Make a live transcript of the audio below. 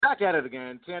Back at it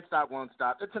again. Can't stop, won't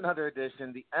stop. It's another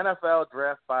edition, the NFL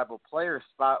Draft Bible Player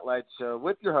Spotlight Show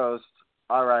with your host,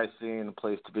 RIC, and the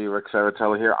place to be, Rick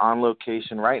Saratella, here on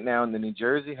location right now in the New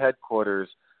Jersey headquarters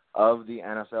of the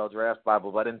NFL Draft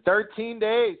Bible. But in 13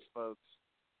 days, folks,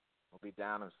 we'll be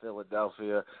down in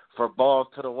Philadelphia for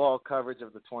balls-to-the-wall coverage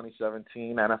of the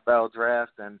 2017 NFL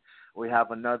Draft, and we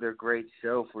have another great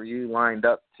show for you lined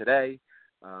up today,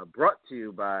 brought to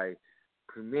you by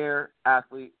Premier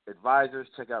Athlete Advisors.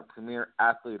 Check out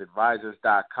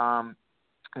premierathleteadvisors.com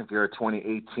if you're a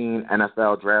 2018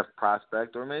 NFL draft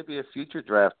prospect or maybe a future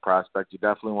draft prospect. You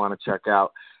definitely want to check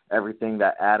out everything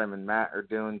that Adam and Matt are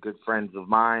doing, good friends of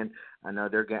mine. I know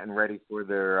they're getting ready for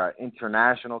their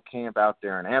international camp out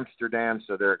there in Amsterdam,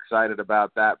 so they're excited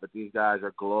about that. But these guys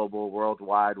are global,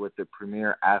 worldwide with the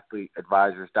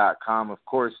premierathleteadvisors.com. Of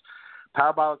course,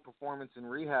 Parabolic Performance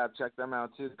and Rehab, check them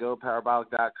out too.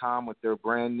 GoParabolic.com with their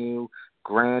brand new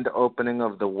grand opening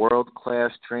of the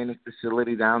world-class training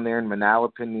facility down there in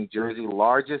Manalapan, New Jersey,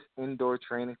 largest indoor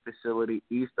training facility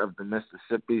east of the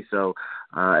Mississippi. So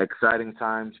exciting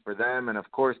times for them. And, of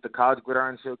course, the College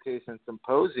Gridiron Showcase and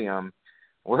Symposium.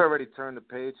 We're already turned the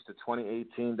page to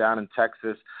 2018 down in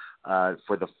Texas.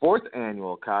 For the 4th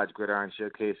annual College Gridiron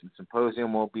Showcase and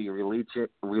Symposium, we'll be releasing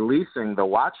the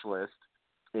watch list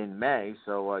in May,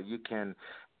 so you can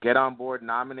get on board,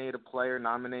 nominate a player,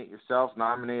 nominate yourself,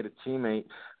 nominate a teammate,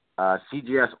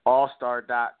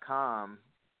 cgsallstar.com,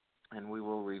 and we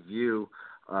will review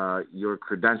your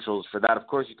credentials for that. Of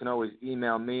course, you can always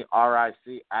email me,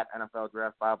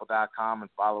 ric@NFLDraftBible.com,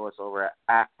 and follow us over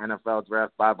at NFL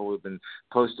Draft Bible. We've been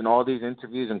posting all these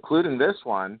interviews, including this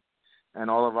one, and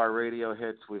all of our radio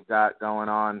hits we've got going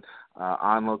on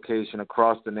location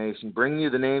across the nation. Bringing you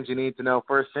the names you need to know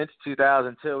first since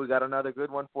 2002. We got another good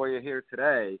one for you here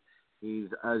today. He's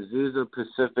Azusa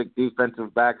Pacific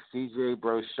defensive back CJ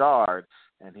Broussard,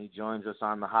 and he joins us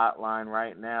on the hotline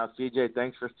right now. CJ,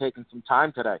 thanks for taking some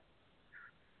time today.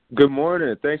 Good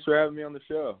morning. Thanks for having me on the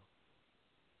show.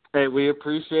 Hey, we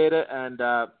appreciate it, and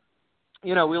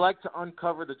we like to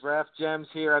uncover the draft gems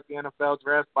here at the NFL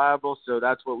Draft Bible, so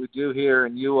that's what we do here.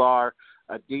 And you are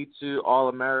a D2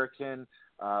 All-American,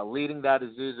 leading that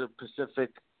Azusa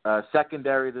Pacific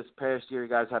secondary this past year. You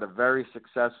guys had a very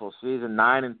successful season,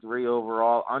 9-3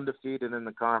 overall, undefeated in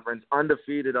the conference,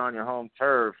 undefeated on your home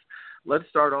turf. Let's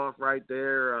start off right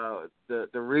there, the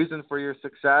reason for your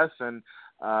success and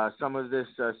some of this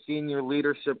senior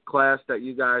leadership class that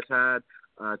you guys had.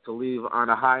 To leave on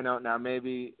a high note now,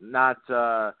 maybe not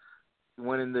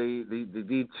winning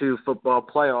the D2 football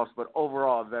playoffs, but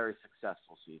overall a very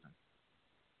successful season.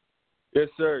 Yes,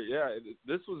 sir. Yeah,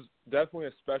 this was definitely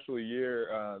a special year.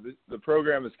 The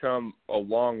program has come a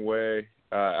long way.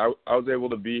 I was able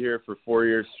to be here for 4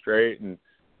 years straight and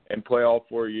play all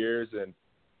 4 years. And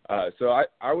so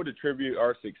I would attribute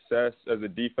our success as a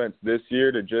defense this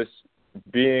year to just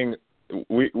being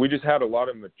we just had a lot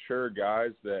of mature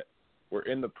guys that were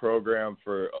in the program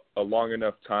for a long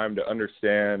enough time to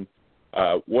understand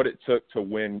what it took to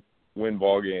win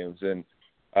ball games, and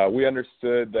we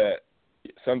understood that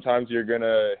sometimes you're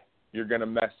gonna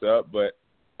mess up, but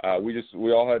we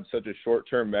all had such a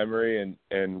short-term memory,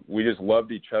 and we just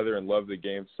loved each other and loved the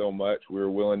game so much. We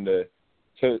were willing to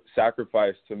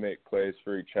sacrifice to make plays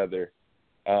for each other.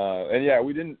 And yeah,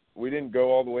 we didn't go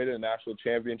all the way to the national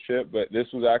championship, but this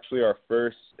was actually our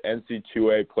first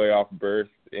NC2A playoff berth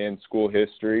in school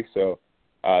history. So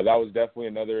that was definitely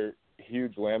another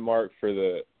huge landmark for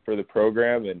the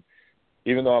program. And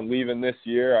even though I'm leaving this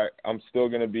year, I'm still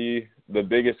going to be the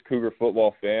biggest Cougar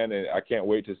football fan, and I can't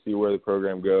wait to see where the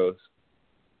program goes.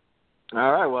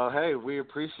 All right. Well, hey, we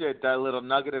appreciate that little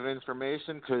nugget of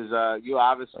information because you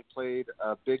obviously played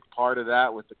a big part of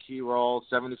that with the key role,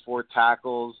 74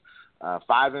 tackles,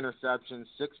 5 interceptions,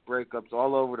 6 breakups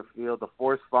all over the field, the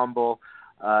 4th fumble.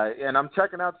 And I'm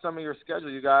checking out some of your schedule.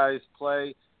 You guys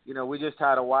play, we just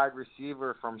had a wide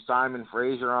receiver from Simon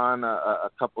Fraser on a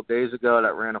couple days ago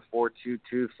that ran a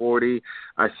 4.22 40.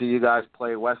 I see you guys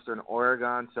play Western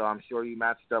Oregon, so I'm sure you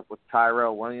matched up with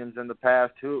Tyrell Williams in the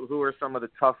past. Who are some of the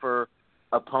tougher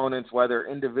opponents, whether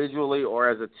individually or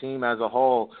as a team as a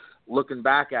whole, looking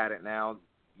back at it now,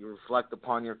 you reflect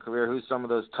upon your career, who's some of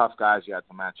those tough guys you had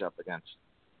to match up against?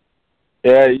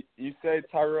 Yeah, you say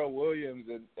Tyrell Williams,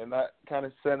 and that kind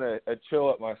of sent a chill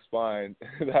up my spine.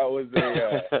 That was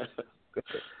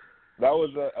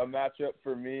a matchup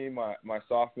for me my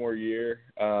sophomore year.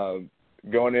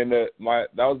 Going into my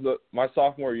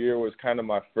sophomore year was kind of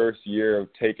my first year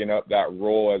of taking up that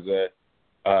role as a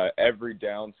every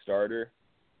down starter.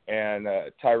 And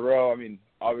Tyrell, I mean,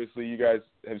 obviously you guys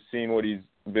have seen what he's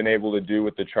been able to do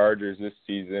with the Chargers this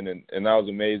season, and that was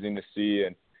amazing to see.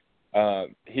 And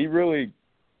He really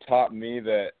taught me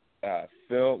that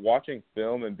watching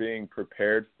film and being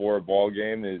prepared for a ball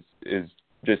game is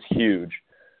just huge.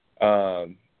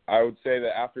 I would say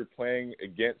that after playing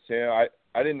against him,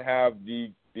 I didn't have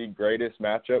the greatest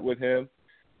matchup with him,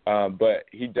 but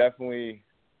he definitely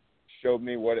showed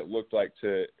me what it looked like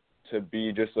to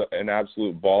be just an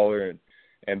absolute baller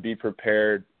and be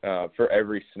prepared for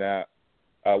every snap.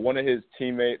 One of his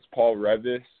teammates, Paul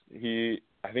Revis,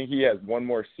 I think he has one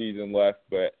more season left,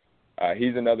 but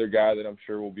he's another guy that I'm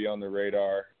sure will be on the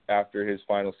radar after his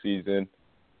final season.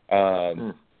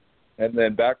 And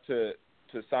then back to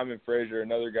Simon Fraser,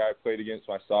 another guy I played against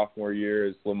my sophomore year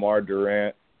is Lamar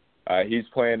Durant. He's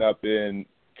playing up in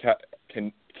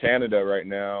Canada right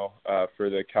now for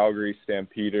the Calgary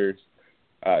Stampeders.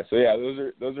 So yeah,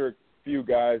 those are a few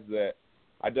guys that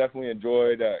I definitely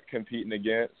enjoyed competing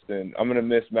against, and I'm gonna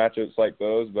miss matchups like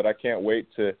those. But I can't wait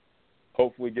to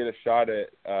hopefully get a shot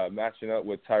at matching up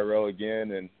with Tyrell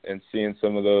again and seeing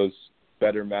some of those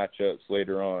better matchups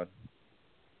later on.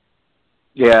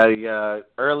 Yeah,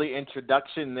 early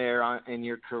introduction there in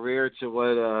your career to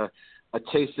what a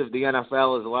taste of the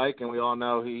NFL is like, and we all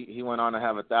know he went on to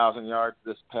have 1,000 yards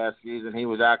this past season. He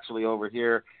was actually over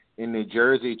here in New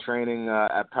Jersey training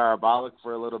at Parabolic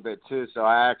for a little bit too, so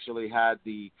I actually had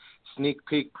the sneak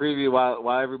peek preview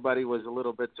while everybody was a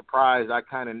little bit surprised. I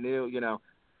kind of knew,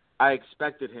 I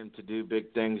expected him to do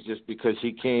big things just because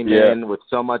he came in with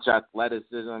so much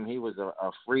athleticism. He was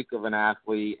a freak of an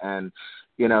athlete, and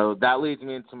that leads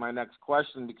me into my next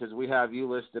question, because we have you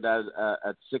listed as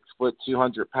at 6 foot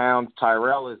 200 pounds.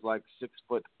 Tyrell is like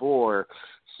 6'4".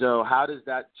 So how does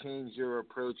that change your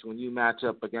approach when you match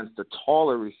up against a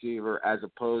taller receiver as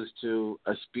opposed to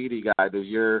a speedy guy? Does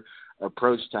your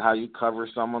approach to how you cover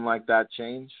someone like that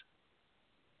change?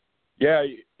 Yeah,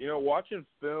 watching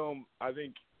film, I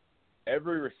think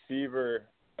every receiver,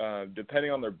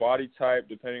 depending on their body type,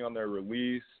 depending on their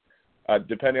release,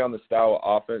 depending on the style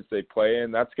of offense they play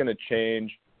in, that's going to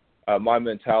change my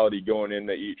mentality going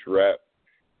into each rep.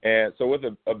 And so with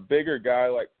a bigger guy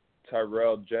like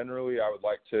Tyrell, generally I would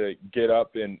like to get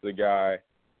up in the guy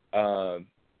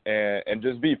and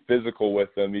just be physical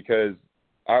with them, because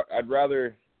I'd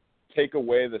rather take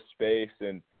away the space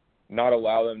and not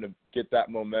allow them to get that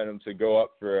momentum to go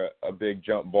up for a big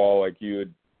jump ball like you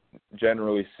would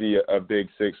generally see a big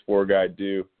 6'4" guy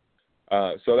do.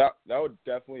 So that would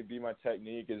definitely be my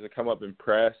technique, is to come up and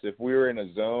press. If we were in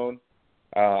a zone,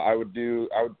 I would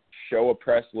show a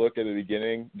press look at the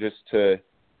beginning just to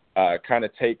kind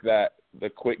of take the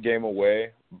quick game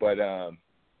away. But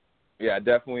yeah,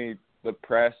 definitely the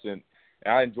press, and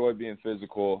I enjoy being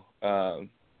physical.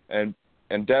 And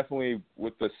definitely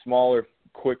with the smaller,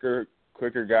 quicker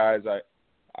guys,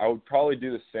 I would probably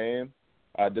do the same,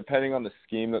 depending on the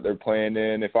scheme that they're playing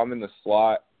in. If I'm in the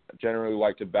slot, I generally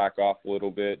like to back off a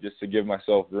little bit just to give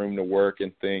myself room to work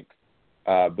and think.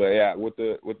 But yeah, with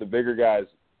the bigger guys,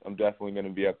 I'm definitely going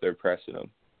to be up there pressing them.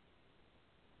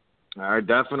 All right,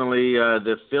 definitely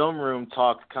the film room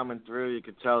talk coming through. You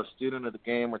could tell a student of the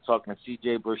game. We're talking to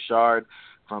C.J. Broussard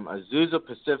from Azusa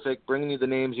Pacific, bringing you the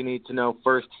names you need to know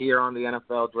first here on the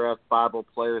NFL Draft Bible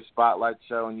Player Spotlight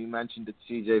Show. And you mentioned it,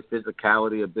 C.J.,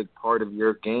 physicality, a big part of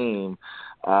your game.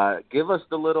 Give us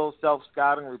the little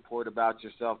self-scouting report about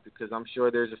yourself, because I'm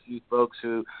sure there's a few folks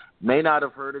who may not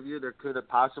have heard of you. There could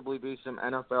possibly be some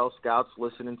NFL scouts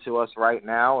listening to us right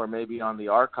now, or maybe on the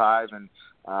archive, and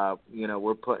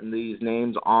we're putting these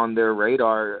names on their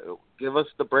radar. Give us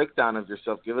the breakdown of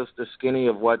yourself. Give us the skinny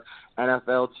of what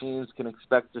NFL teams can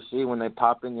expect to see when they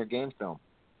pop in your game film.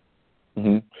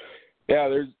 Mm-hmm. Yeah,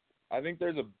 I think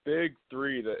there's a big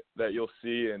three that you'll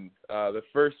see, and the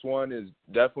first one is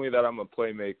definitely that I'm a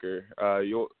playmaker.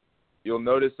 You'll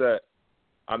notice that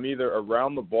I'm either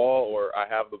around the ball or I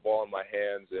have the ball in my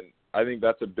hands, and I think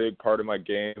that's a big part of my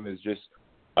game, is just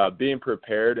being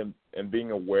prepared and being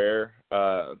aware.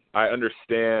 I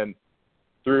understand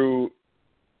through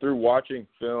watching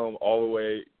film all the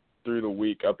way through the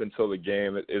week up until the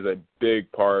game is a big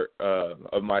part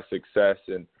of my success,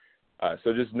 and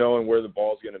so just knowing where the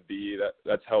ball's going to be,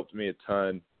 that's helped me a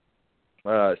ton.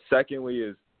 Secondly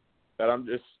is that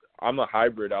I'm a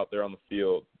hybrid out there on the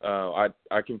field.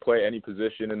 I can play any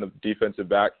position in the defensive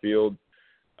backfield.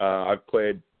 I've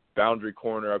played boundary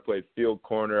corner, I've played field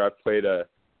corner, I've played a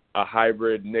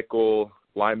hybrid nickel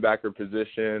linebacker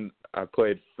position. I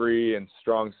played free and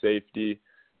strong safety.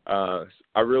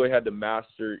 I really had to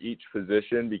master each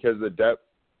position because the depth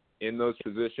in those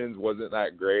positions wasn't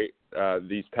that great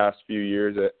these past few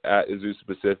years at Azusa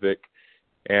Pacific.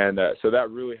 And so that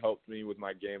really helped me with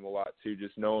my game a lot too,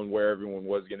 just knowing where everyone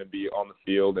was going to be on the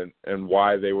field and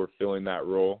why they were filling that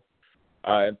role.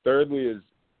 And thirdly is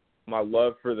my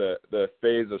love for the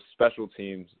phase of special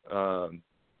teams.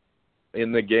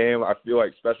 In the game, I feel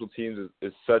like special teams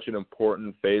is such an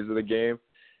important phase of the game,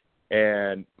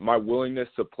 and my willingness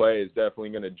to play is definitely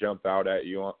going to jump out at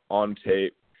you on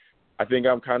tape. I think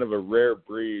I'm kind of a rare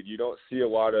breed. You don't see a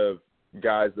lot of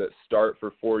guys that start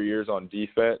for 4 years on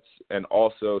defense and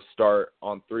also start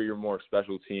on 3 or more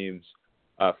special teams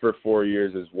for 4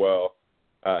 years as well.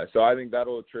 So I think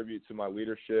that'll attribute to my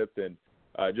leadership and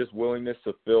just willingness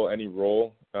to fill any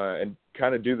role and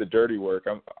kind of do the dirty work.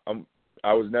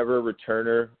 I was never a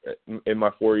returner in my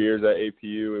 4 years at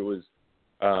APU. It was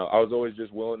I was always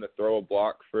just willing to throw a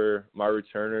block for my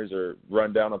returners or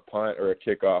run down a punt or a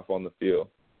kickoff on the field.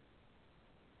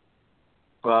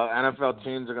 Well, NFL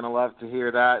teams are going to love to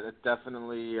hear that. It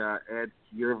definitely adds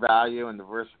to your value and the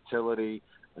versatility.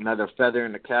 Another feather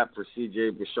in the cap for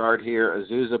C.J. Broussard here.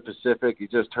 Azusa Pacific, you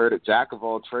just heard it, jack of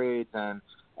all trades, and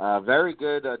very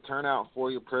good turnout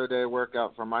for your pro day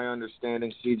workout. From my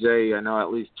understanding, C.J., I know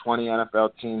at least 20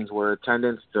 NFL teams were in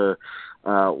attendance to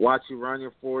watch you run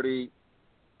your 40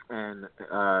 and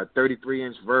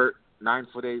 33-inch vert,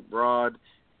 9'8" broad,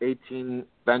 18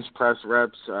 bench press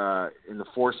reps in the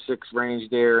 4.6 range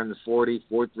there in the 40,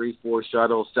 4.34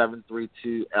 shuttle,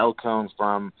 7.32 L cones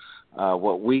from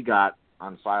what we got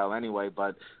on file anyway.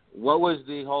 But what was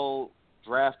the whole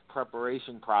draft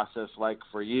preparation process like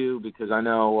for you? Because I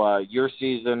know your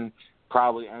season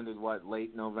probably ended,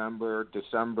 late November,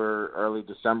 December, early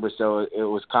December, so it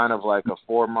was kind of like a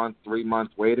 4-month, 3-month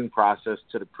waiting process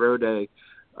to the pro day.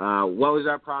 What was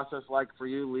that process like for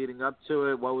you leading up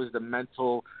to it? What was the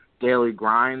mental daily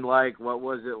grind like? What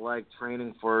was it like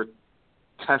training for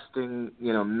testing,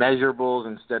 measurables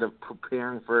instead of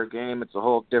preparing for a game? It's a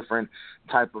whole different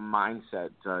type of mindset.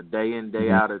 Day in, day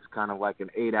out, it's kind of like an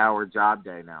 8-hour job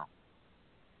day now.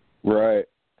 Right.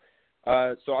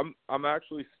 So I'm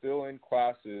actually still in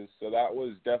classes, so that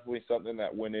was definitely something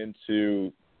that went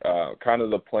into kind of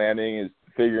the planning, is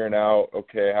figuring out,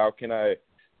 okay, how can I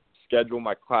schedule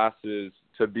my classes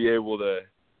to be able to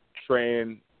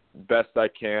train best I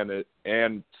can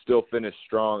and still finish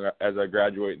strong as I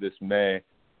graduate this May.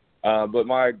 But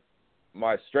my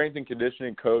strength and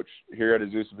conditioning coach here at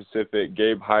Azusa Pacific,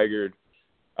 Gabe Heigard,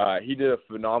 he did a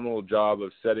phenomenal job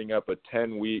of setting up a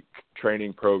 10-week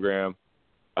training program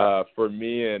for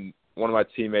me and one of my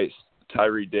teammates,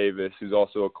 Tyree Davis, who's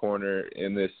also a corner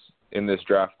in this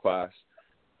draft class.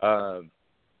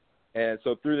 And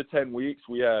so through the 10 weeks,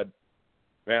 we had,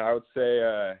 I would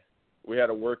say we had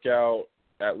a workout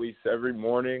at least every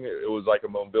morning. It was like a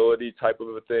mobility type of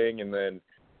a thing, and then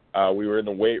we were in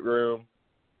the weight room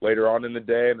later on in the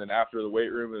day, and then after the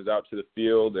weight room, it was out to the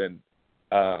field, and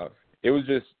it was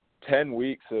just 10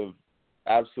 weeks of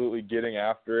absolutely getting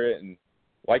after it. And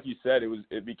like you said,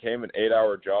 it became an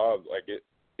 8-hour job. Like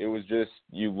it was just,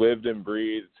 you lived and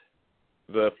breathed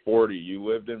the 40, you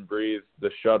lived and breathed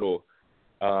the shuttle.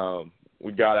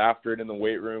 We got after it in the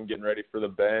weight room, getting ready for the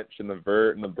bench and the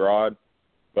vert and the broad.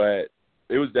 But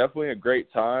it was definitely a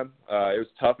great time. It was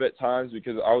tough at times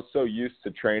because I was so used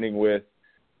to training with,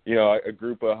 a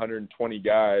group of 120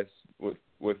 guys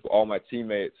with all my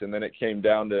teammates. And then it came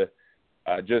down to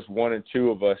just 1 and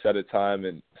 2 of us at a time.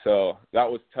 And so that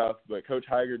was tough. But Coach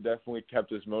Heiger definitely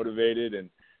kept us motivated. And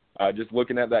just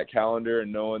looking at that calendar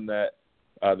and knowing that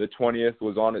the 20th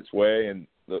was on its way and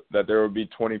that there would be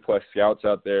 20-plus scouts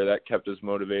out there, that kept us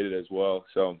motivated as well.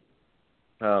 So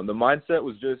the mindset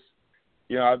was just,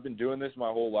 I've been doing this my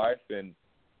whole life, and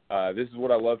this is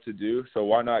what I love to do. So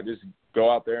why not just go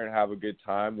out there and have a good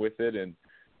time with it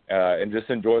and just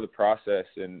enjoy the process.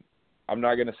 And I'm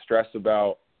not going to stress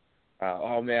about,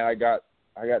 oh man, I got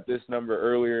this number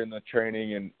earlier in the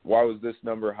training, and why was this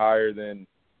number higher than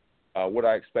what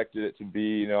I expected it to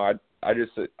be?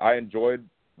 I enjoyed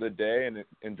the day and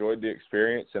enjoyed the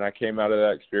experience, and I came out of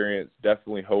that experience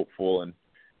definitely hopeful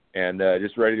and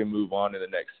just ready to move on to the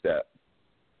next step.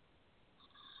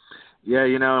 Yeah,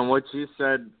 and what you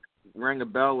said rang a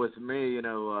bell with me.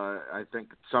 I think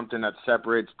it's something that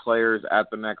separates players at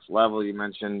the next level. You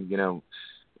mentioned,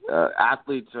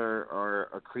 athletes are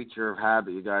a creature of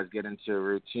habit. You guys get into a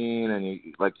routine, and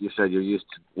like you said, you're used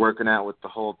to working out with the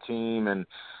whole team. And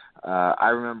I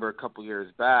remember a couple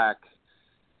years back,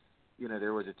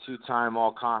 there was a 2-time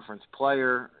all-conference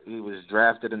player. He was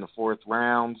drafted in the 4th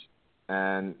round.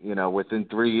 And, within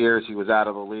 3 years, he was out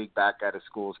of the league back at his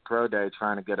school's pro day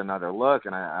trying to get another look.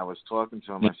 And I was talking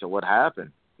to him. I said, what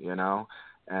happened?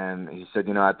 And he said,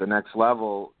 at the next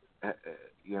level,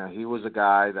 he was a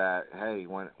guy that, hey,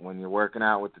 when you're working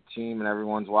out with the team and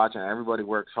everyone's watching, everybody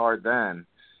works hard then.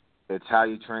 It's how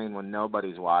you train when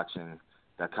nobody's watching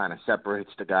that kind of separates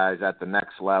the guys at the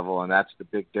next level, and that's the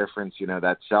big difference,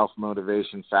 that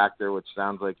self-motivation factor, which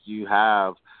sounds like you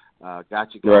have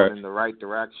got you going in the right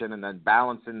direction, and then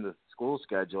balancing the school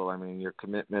schedule. I mean, your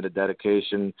commitment and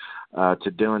dedication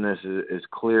to doing this is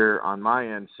clear on my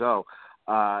end. So,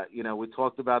 we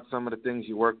talked about some of the things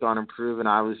you worked on improving.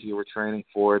 Obviously, you were training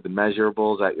for the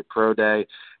measurables at your pro day.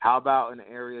 How about an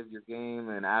area of your game,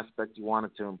 an aspect you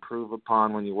wanted to improve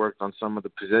upon when you worked on some of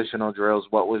the positional drills?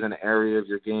 What was an area of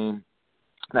your game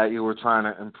that you were trying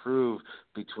to improve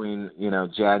between,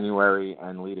 January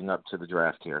and leading up to the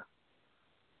draft here?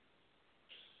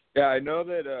 Yeah, I know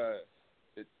that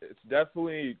it's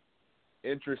definitely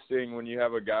interesting when you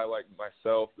have a guy like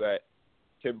myself that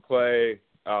can play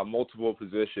multiple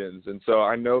positions. And so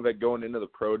I know that going into the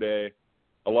pro day,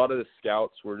 a lot of the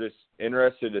scouts were just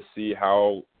interested to see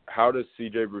how does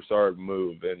CJ Broussard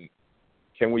move, and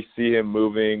can we see him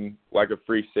moving like a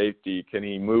free safety? Can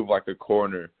he move like a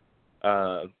corner?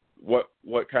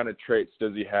 What kind of traits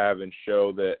does he have, and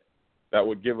show that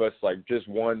would give us like just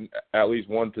at least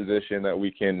one position that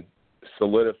we can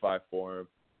solidify for him.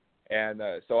 And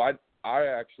so I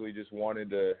actually just wanted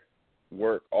to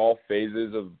work all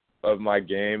phases of my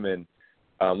game, and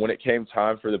when it came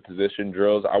time for the position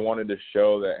drills, I wanted to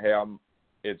show that,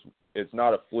 hey, it's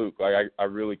not a fluke. Like I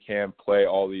really can play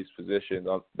all these positions.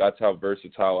 That's how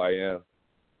versatile I am.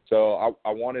 So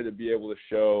I wanted to be able to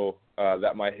show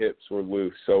that my hips were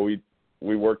loose. So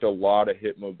we worked a lot of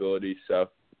hip mobility stuff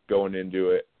going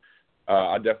into it.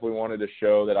 I definitely wanted to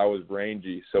show that I was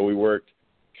rangy. So we worked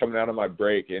coming out of my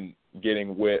break and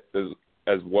getting width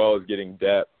as well as getting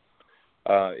depth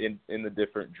in the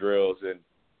different drills,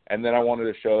 and then I wanted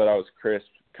to show that I was crisp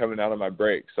coming out of my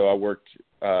break. So I worked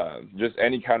just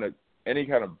any kind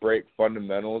of break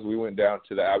fundamentals. We went down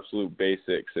to the absolute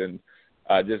basics, and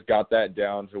just got that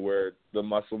down to where the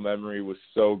muscle memory was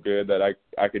so good that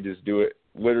I could just do it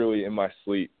literally in my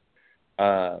sleep.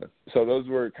 So those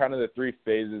were kind of the three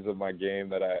phases of my game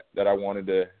that I wanted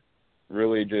to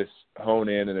really just hone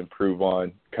in and improve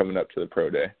on coming up to the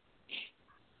pro day.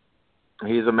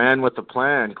 He's a man with a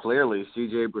plan, clearly.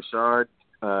 CJ Broussard,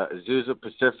 Azusa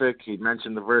Pacific, he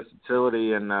mentioned the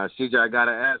versatility. And, CJ, I got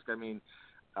to ask, I mean,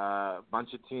 a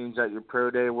bunch of teams at your pro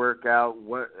day workout,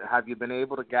 what have you been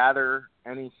able to gather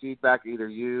any feedback, either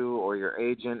you or your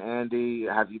agent, Andy?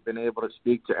 Have you been able to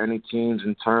speak to any teams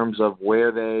in terms of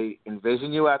where they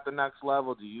envision you at the next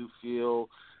level? Do you feel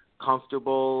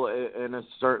comfortable in a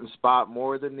certain spot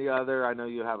more than the other? I know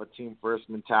you have a team-first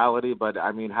mentality, but,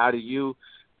 I mean, how do you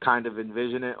kind of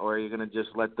envision it, or are you going to just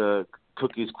let the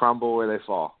cookies crumble where they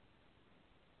fall?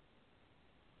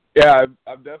 Yeah,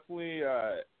 I've definitely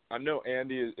I know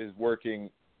Andy is working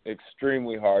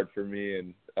extremely hard for me,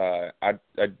 and I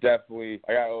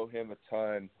owe him a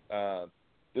ton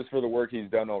just for the work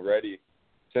he's done already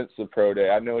since the pro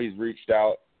day. I know he's reached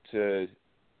out to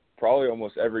probably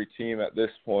almost every team at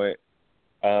this point,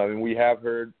 and we have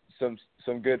heard some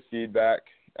good feedback.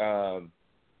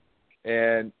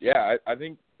 And yeah, I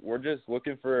think we're just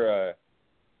looking for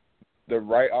the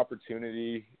right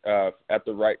opportunity at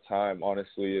the right time.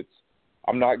 Honestly,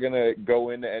 I'm not gonna go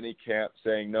into any camp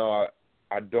saying no.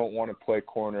 I don't want to play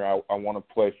corner. I want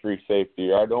to play free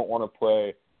safety, or I don't want to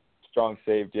play strong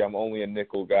safety. I'm only a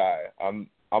nickel guy. I'm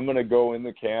gonna go in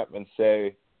the camp and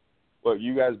say, look,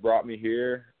 you guys brought me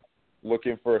here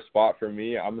looking for a spot for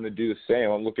me. I'm gonna do the same.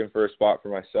 I'm looking for a spot for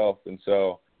myself, and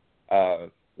so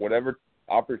whatever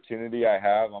opportunity I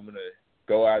have, I'm gonna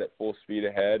go at it full speed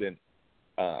ahead. And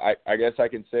I guess I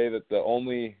can say that the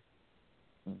only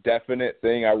definite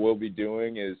thing I will be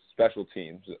doing is special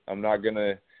teams. I'm not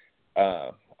gonna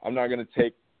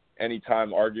take any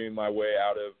time arguing my way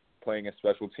out of playing a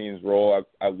special teams role.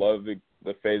 I love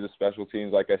the phase of special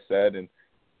teams, like I said, and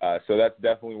so that's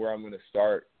definitely where I'm going to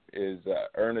start, is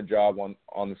earn a job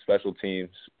on the special teams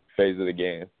phase of the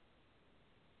game.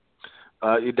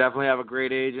 You definitely have a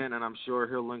great agent, and I'm sure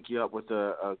he'll link you up with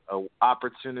a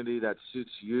opportunity that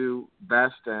suits you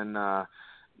best. And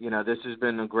this has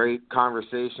been a great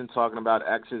conversation talking about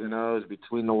X's and O's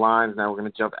between the lines. Now we're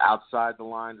going to jump outside the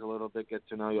lines a little bit, get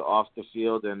to know you off the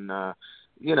field. And,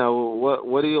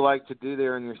 what do you like to do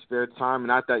there in your spare time?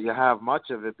 Not that you have much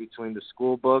of it between the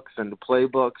school books and the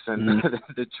playbooks and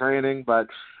the training, but,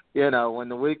 when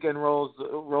the weekend rolls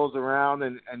around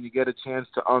and you get a chance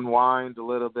to unwind a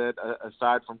little bit,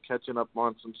 aside from catching up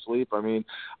on some sleep, I mean,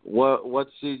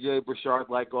 what's CJ Broussard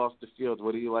like off the field?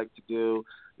 What do you like to do?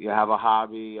 You have a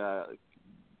hobby?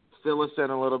 Fill us in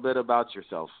a little bit about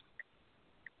yourself.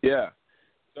 Yeah.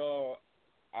 So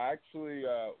I actually,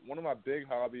 one of my big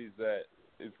hobbies that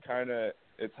it's kind of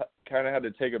had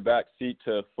to take a back seat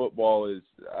to football is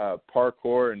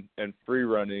parkour and free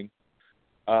running,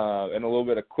 and a little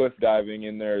bit of cliff diving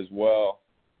in there as well.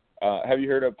 Have you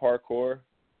heard of parkour?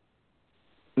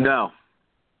 No.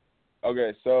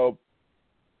 Okay, so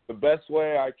the best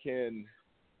way I can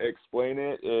explain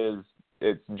it is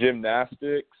it's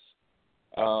gymnastics.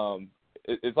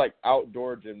 It's like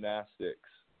outdoor gymnastics,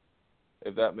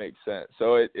 if that makes sense.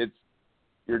 So it's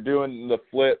you're doing the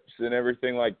flips and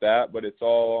everything like that, but it's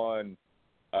all on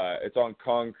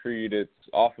concrete. It's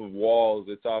off of walls.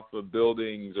 It's off of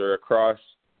buildings or across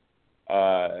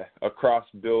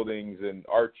buildings and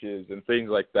arches and things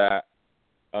like that.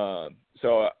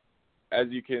 So as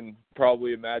you can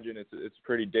probably imagine, it's a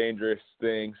pretty dangerous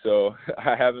thing. So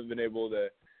I haven't been able to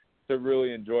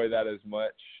really enjoy that as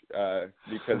much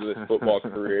because of this football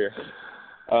career.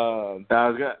 I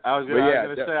was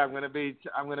gonna say I'm gonna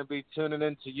be tuning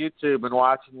into YouTube and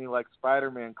watching you like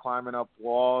Spider-Man climbing up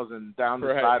walls and down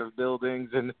the side of buildings,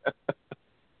 and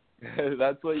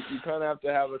that's what you kind of have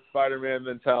to have a Spider-Man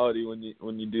mentality when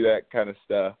you do that kind of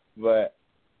stuff. But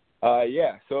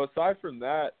yeah. So aside from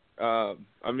that,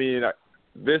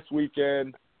 this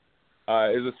weekend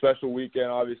is a special weekend,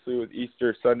 obviously with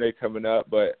Easter Sunday coming up.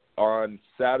 But on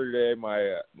Saturday,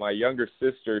 my younger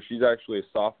sister, she's actually a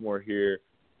sophomore here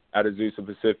at Azusa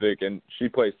Pacific, and she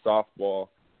plays softball,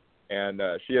 and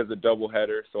she has a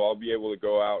doubleheader, so I'll be able to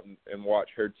go out and watch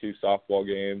her 2 softball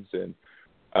games, and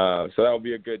so that'll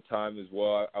be a good time as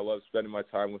well. I love spending my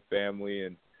time with family,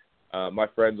 and my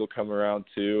friends will come around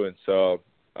too, and so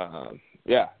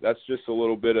yeah, that's just a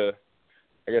little bit of,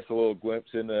 I guess, a little glimpse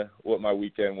into what my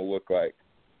weekend will look like.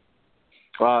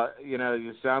 Well, you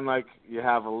sound like you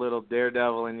have a little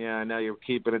daredevil in you. I know you're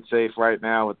keeping it safe right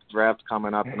now with the draft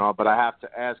coming up and all, but I have to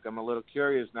ask, I'm a little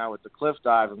curious now with the cliff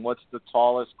dive, and what's the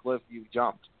tallest cliff you've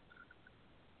jumped?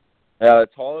 Yeah, the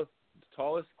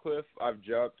tallest cliff I've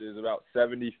jumped is about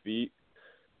 70 feet.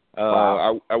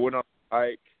 Wow. I went on a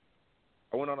hike.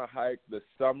 I went on a hike the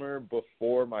summer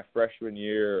before my freshman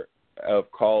year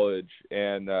of college,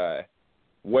 and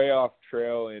way off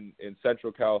trail in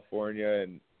Central California,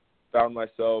 and found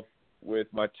myself with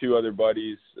my 2 other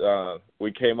buddies. We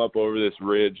came up over this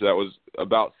ridge that was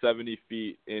about 70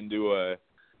 feet into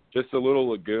just a little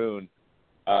lagoon.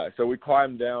 So we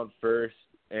climbed down first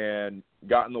and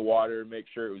got in the water, make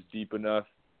sure it was deep enough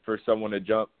for someone to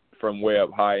jump from way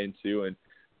up high into, and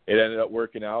it ended up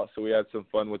working out. So we had some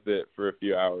fun with it for a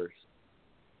few hours.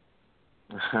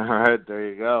 All right, there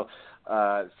you go.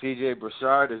 CJ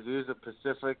Broussard, Azusa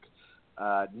Pacific.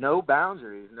 No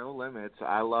boundaries, no limits.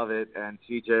 I love it. And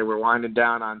CJ, we're winding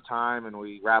down on time, and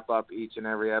we wrap up each and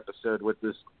every episode with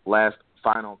this last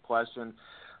final question.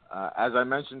 As I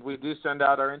mentioned, we do send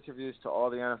out our interviews to all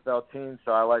the NFL teams,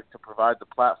 so I like to provide the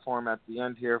platform at the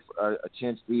end here for a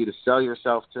chance for you to sell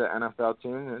yourself to an NFL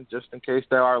team, and just in case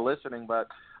they are listening. But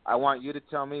I want you to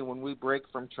tell me, when we break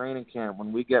from training camp,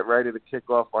 when we get ready to kick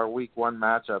off our Week 1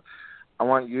 matchup, I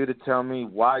want you to tell me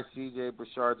why CJ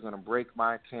Broussard is going to break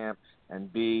my camp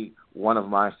and be one of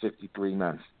my 53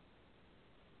 men.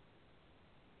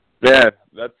 Yeah,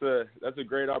 that's a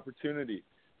great opportunity.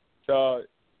 So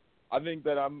I think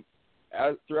that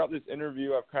throughout this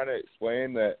interview, I've kind of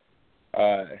explained that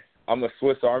I'm a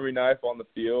Swiss Army knife on the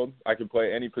field. I can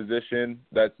play any position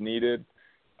that's needed,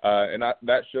 and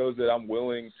that shows that I'm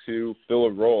willing to fill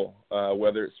a role,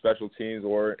 whether it's special teams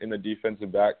or in the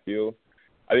defensive backfield.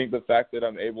 I think the fact that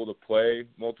I'm able to play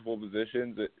multiple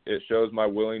positions, it shows my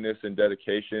willingness and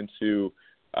dedication to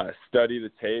study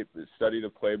the tape, study the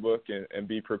playbook, and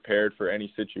be prepared for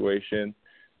any situation.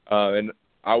 And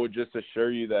I would just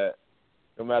assure you that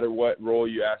no matter what role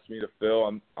you ask me to fill,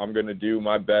 I'm going to do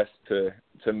my best to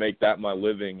make that my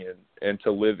living and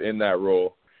to live in that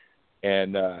role.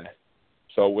 And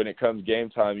so when it comes game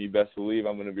time, you best believe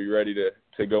I'm going to be ready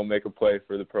to go make a play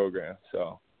for the program.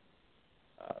 So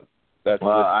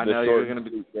I know you're going to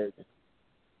be.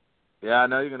 Yeah, I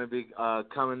know you're going to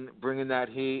be bringing that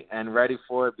heat and ready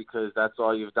for it, because that's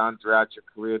all you've done throughout your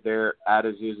career there at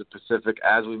Azusa Pacific.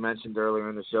 As we mentioned earlier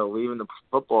in the show, leaving the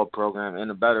football program in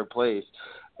a better place,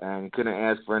 and couldn't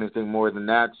ask for anything more than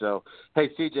that. So, hey,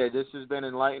 CJ, this has been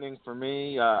enlightening for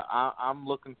me. I'm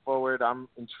looking forward. I'm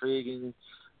intrigued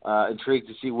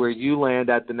to see where you land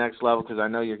at the next level, because I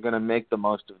know you're going to make the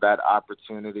most of that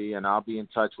opportunity, and I'll be in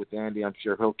touch with Andy. I'm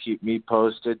sure he'll keep me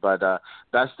posted, but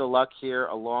best of luck here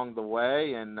along the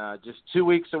way, and just 2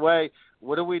 weeks away.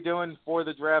 What are we doing for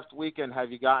the draft weekend?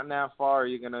 Have you gotten that far? Are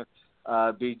you going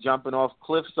to be jumping off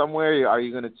cliffs somewhere? Are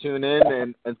you going to tune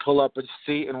in and pull up a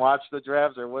seat and watch the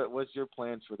draft, or what's your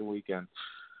plans for the weekend?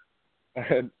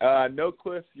 No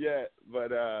cliffs yet,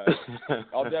 but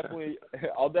I'll definitely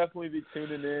be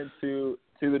tuning in to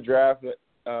the draft.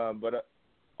 But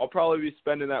I'll probably be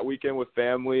spending that weekend with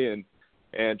family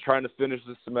and trying to finish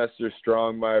the semester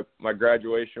strong. My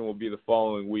graduation will be the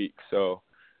following week, so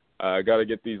I got to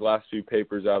get these last few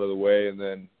papers out of the way, and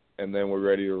then we're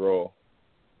ready to roll.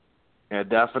 Yeah,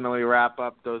 definitely wrap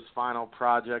up those final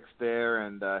projects there.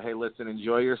 And, hey, listen,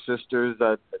 enjoy your sister's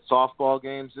softball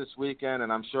games this weekend,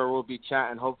 and I'm sure we'll be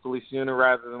chatting hopefully sooner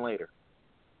rather than later.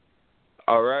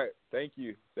 All right. Thank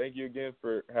you. Thank you again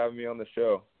for having me on the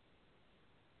show.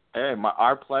 Hey,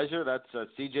 our pleasure. That's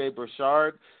CJ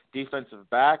Broussard, defensive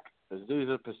back,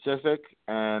 Azusa Pacific.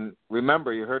 And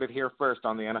remember, you heard it here first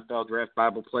on the NFL Draft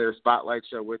Bible Player Spotlight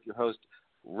Show with your host,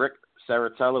 Rick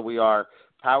Saratella. We are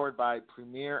powered by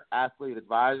Premier Athlete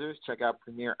Advisors. Check out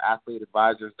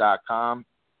premierathleteadvisors.com.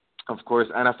 Of course,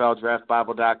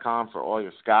 NFLDraftBible.com for all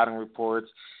your scouting reports,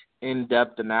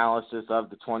 in-depth analysis of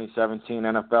the 2017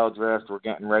 NFL Draft. We're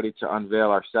getting ready to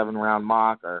unveil our 7-round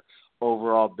mock, our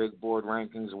overall big board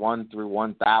rankings 1 through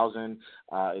 1,000.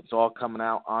 It's all coming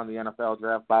out on the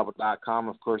NFLDraftBible.com.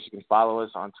 Of course, you can follow us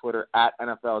on Twitter at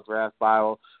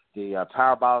NFLDraftBible. The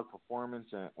Parabolic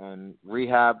Performance and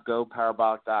Rehab, go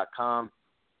parabolic.com.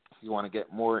 If you want to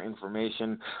get more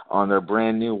information on their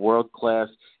brand new world-class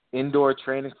indoor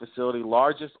training facility,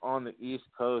 largest on the East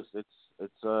Coast.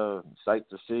 It's a sight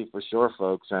to see for sure,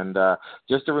 folks. And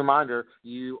just a reminder,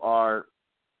 you are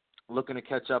looking to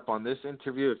catch up on this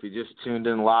interview. If you just tuned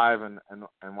in live and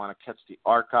want to catch the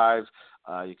archive,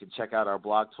 you can check out our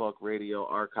Blog Talk Radio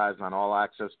archives on All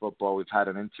Access Football. We've had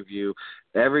an interview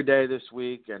every day this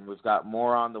week, and we've got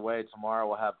more on the way. Tomorrow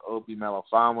we'll have Obi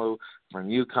Melifonwu from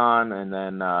UConn, and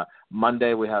then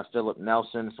Monday we have Philip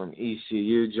Nelson from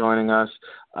ECU joining us.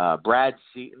 Brad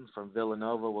Seaton from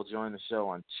Villanova will join the show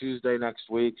on Tuesday next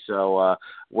week. So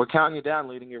we're counting you down,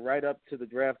 leading you right up to the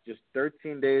draft, just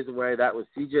 13 days away. That was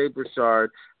CJ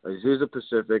Broussard, Azusa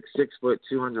Pacific, 6 foot,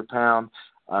 200-pound.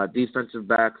 Defensive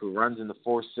back who runs in the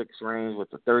 4.6 range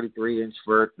with a 33-inch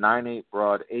vert, 9.8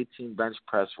 broad, 18 bench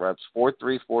press reps,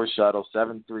 4.34 shuttle,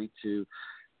 7.32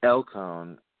 L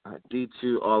cone,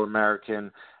 D2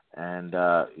 All-American, and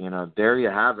there you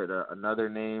have it. Another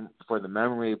name for the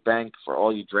memory bank for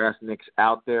all you draft nicks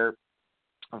out there.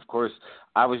 Of course,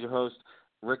 I was your host,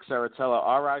 Rick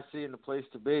Saratella, RIC, and the place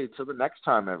to be. Till the next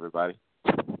time, everybody.